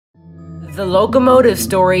The Locomotive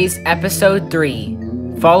Stories, Episode 3,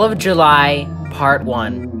 Fall of July, Part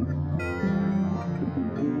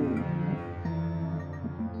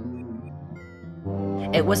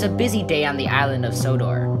 1. It was a busy day on the island of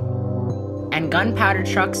Sodor, and gunpowder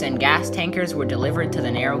trucks and gas tankers were delivered to the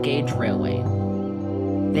narrow gauge railway.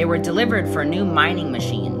 They were delivered for new mining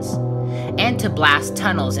machines, and to blast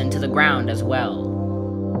tunnels into the ground as well.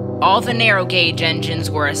 All the narrow gauge engines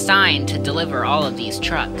were assigned to deliver all of these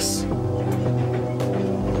trucks.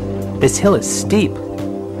 This hill is steep.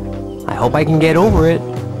 I hope I can get over it.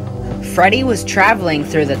 Freddy was traveling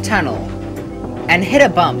through the tunnel and hit a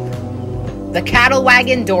bump. The cattle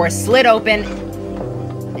wagon door slid open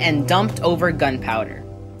and dumped over gunpowder.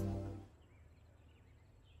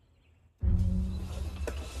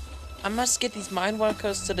 I must get these mine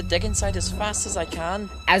workers to the digging site as fast as I can.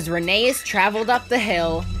 As Rheneas traveled up the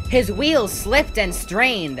hill, his wheels slipped and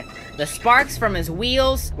strained. The sparks from his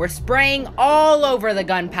wheels were spraying all over the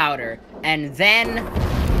gunpowder, and then...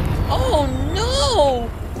 Oh no!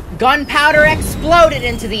 Gunpowder exploded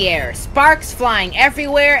into the air, sparks flying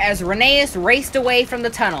everywhere as Rheneas raced away from the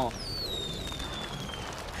tunnel.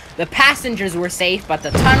 The passengers were safe, but the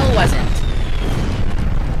tunnel wasn't.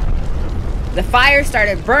 The fire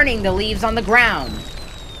started burning the leaves on the ground.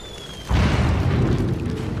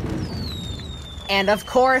 And of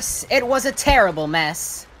course, it was a terrible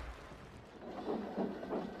mess.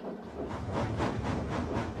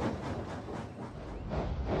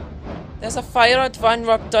 There's a fire at Van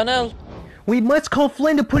Rock Tunnel. We must call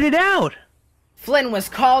Flynn to put it out. Flynn was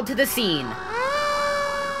called to the scene.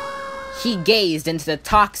 He gazed into the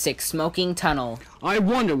toxic, smoking tunnel. I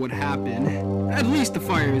wonder what happened. At least the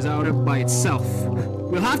fire is out by itself.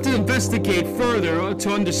 We'll have to investigate further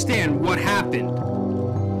to understand what happened.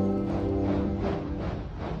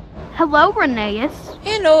 Hello, Rheneas.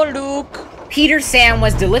 Hello, Luke. Peter Sam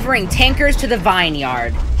was delivering tankers to the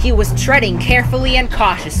vineyard. He was treading carefully and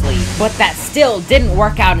cautiously, but that still didn't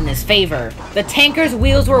work out in his favor. The tanker's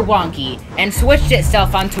wheels were wonky and switched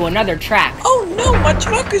itself onto another track. Oh no, my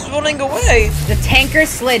truck is running away. The tanker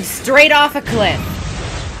slid straight off a cliff.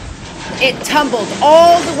 It tumbled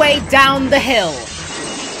all the way down the hill.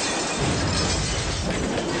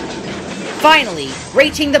 Finally,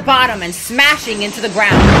 reaching the bottom and smashing into the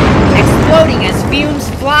ground, exploding as fumes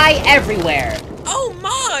fly everywhere. Oh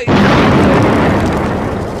my!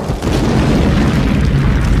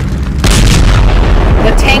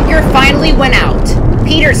 The tanker finally went out.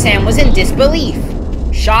 Peter Sam was in disbelief.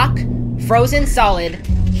 Shock, frozen solid,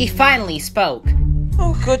 he finally spoke.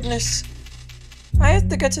 Oh goodness. I have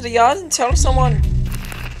to get to the yard and tell someone.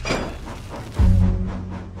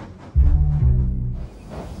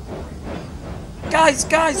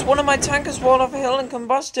 Guys, one of my tankers rolled off a hill and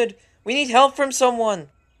combusted. We need help from someone.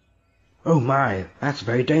 Oh my, that's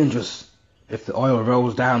very dangerous. If the oil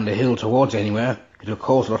rolls down the hill towards anywhere, it'll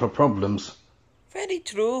cause a lot of problems. Very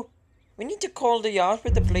true. We need to call the yard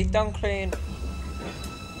with the breakdown crane.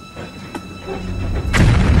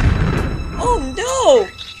 Oh no!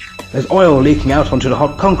 There's oil leaking out onto the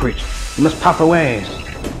hot concrete. We must puff away.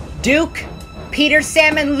 Duke, Peter,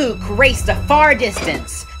 Sam, and Luke raced a far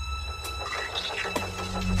distance.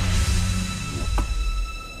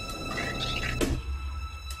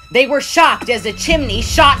 They were shocked as the chimney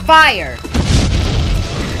shot fire.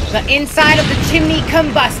 The inside of the chimney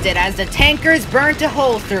combusted as the tankers burnt a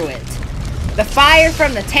hole through it. The fire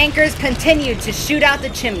from the tankers continued to shoot out the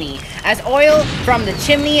chimney as oil from the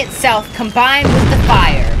chimney itself combined with the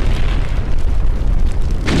fire.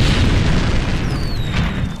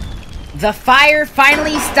 The fire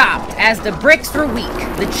finally stopped as the bricks were weak.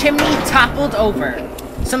 The chimney toppled over.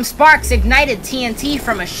 Some sparks ignited TNT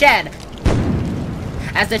from a shed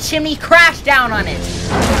as the chimney crashed down on it.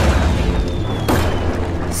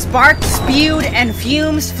 Sparks spewed and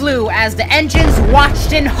fumes flew as the engines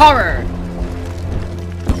watched in horror.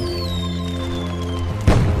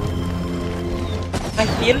 I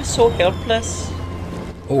feel so helpless.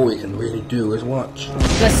 All we can really do is watch.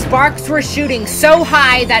 The sparks were shooting so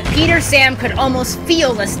high that Peter Sam could almost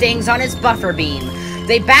feel the stings on his buffer beam.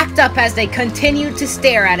 They backed up as they continued to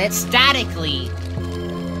stare at it statically.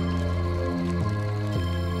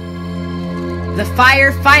 The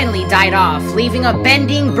fire finally died off, leaving a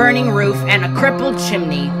bending, burning roof and a crippled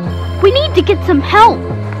chimney. We need to get some help.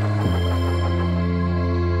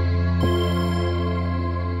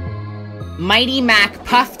 Mighty Mac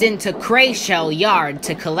puffed into Crayshell Yard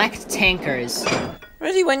to collect tankers.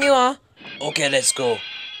 Ready when you are. Okay, let's go.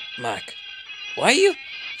 Mac, why are you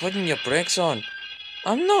putting your brakes on?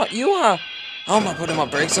 I'm not, you are. How am I putting my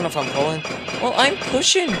brakes on if I'm pulling? Well, I'm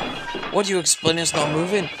pushing. What do you explain it's not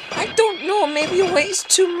moving? I don't know. no, maybe your weight is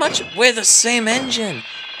too much. We're the same engine.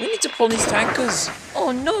 We need to pull these tankers.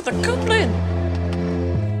 Oh no, the coupling.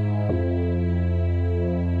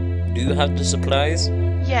 Do you have the supplies?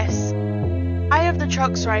 Yes. I have the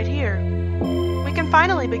trucks right here. We can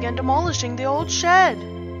finally begin demolishing the old shed.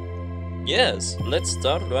 Yes, let's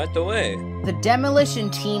start right away. The demolition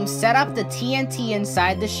team set up the TNT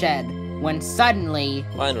inside the shed, when suddenly...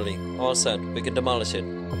 Finally, all set. We can demolish it.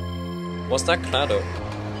 What's that clatter?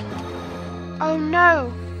 Oh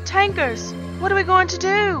no! Tankers! What are we going to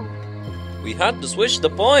do? We had to switch the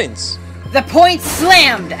points. The point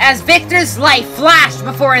slammed as Victor's life flashed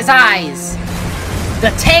before his eyes.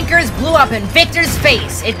 The tankers blew up in Victor's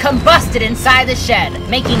face. It combusted inside the shed,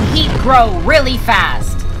 making heat grow really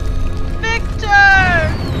fast.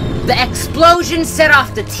 Victor! The explosion set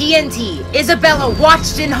off the TNT. Isabella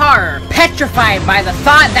watched in horror, petrified by the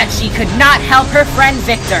thought that she could not help her friend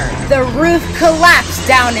Victor. The roof collapsed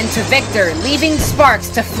down into Victor, leaving sparks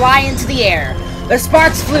to fly into the air. The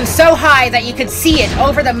sparks flew so high that you could see it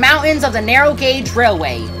over the mountains of the narrow gauge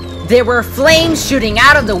railway. There were flames shooting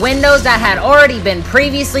out of the windows that had already been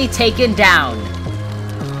previously taken down.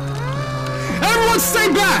 Everyone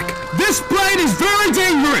stay back! This blade is very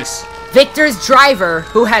dangerous! Victor's driver,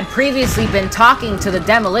 who had previously been talking to the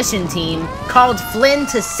demolition team, called Flynn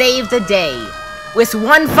to save the day. With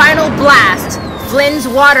one final blast, Flynn's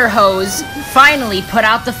water hose finally put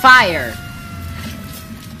out the fire.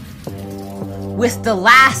 With the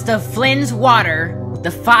last of Flynn's water,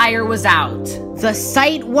 the fire was out. The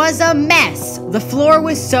site was a mess. The floor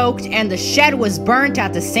was soaked and the shed was burnt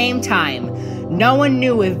at the same time. No one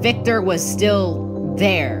knew if Victor was still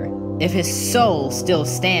there, if his soul still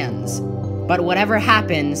stands. But whatever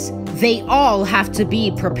happens, they all have to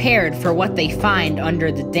be prepared for what they find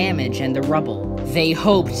under the damage and the rubble. They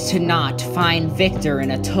hoped to not find Victor in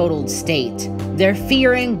a totaled state. Their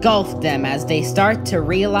fear engulfed them as they start to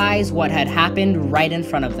realize what had happened right in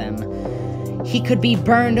front of them. He could be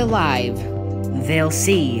burned alive. They'll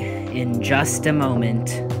see in just a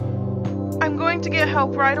moment. I'm going to get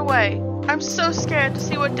help right away. I'm so scared to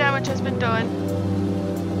see what damage has been done.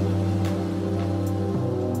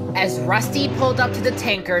 As Rusty pulled up to the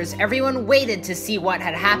tankers, everyone waited to see what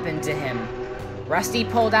had happened to him. Rusty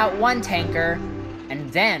pulled out one tanker,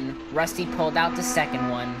 and then Rusty pulled out the second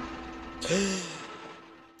one.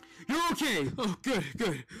 You're okay! Oh, good,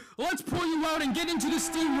 good. Let's pull you out and get into the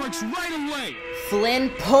steamworks right away! Flynn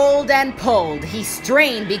pulled and pulled. He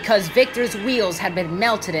strained because Victor's wheels had been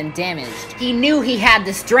melted and damaged. He knew he had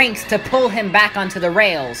the strength to pull him back onto the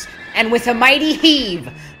rails, and with a mighty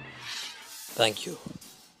heave... Thank you.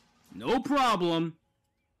 No problem.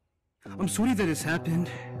 I'm sorry that this happened.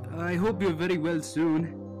 I hope you're very well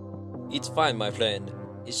soon. It's fine, my friend.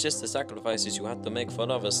 It's just the sacrifices you have to make for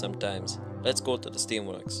others sometimes. Let's go to the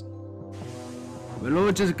steamworks. Well,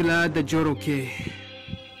 I'm just glad that you're okay.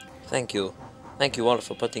 Thank you. Thank you all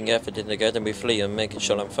for putting effort into getting me free and making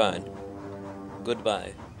sure I'm fine.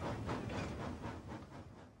 Goodbye.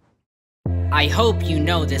 I hope you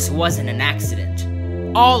know this wasn't an accident.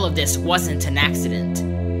 All of this wasn't an accident.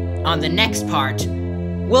 On the next part,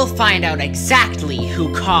 we'll find out exactly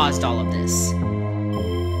who caused all of this.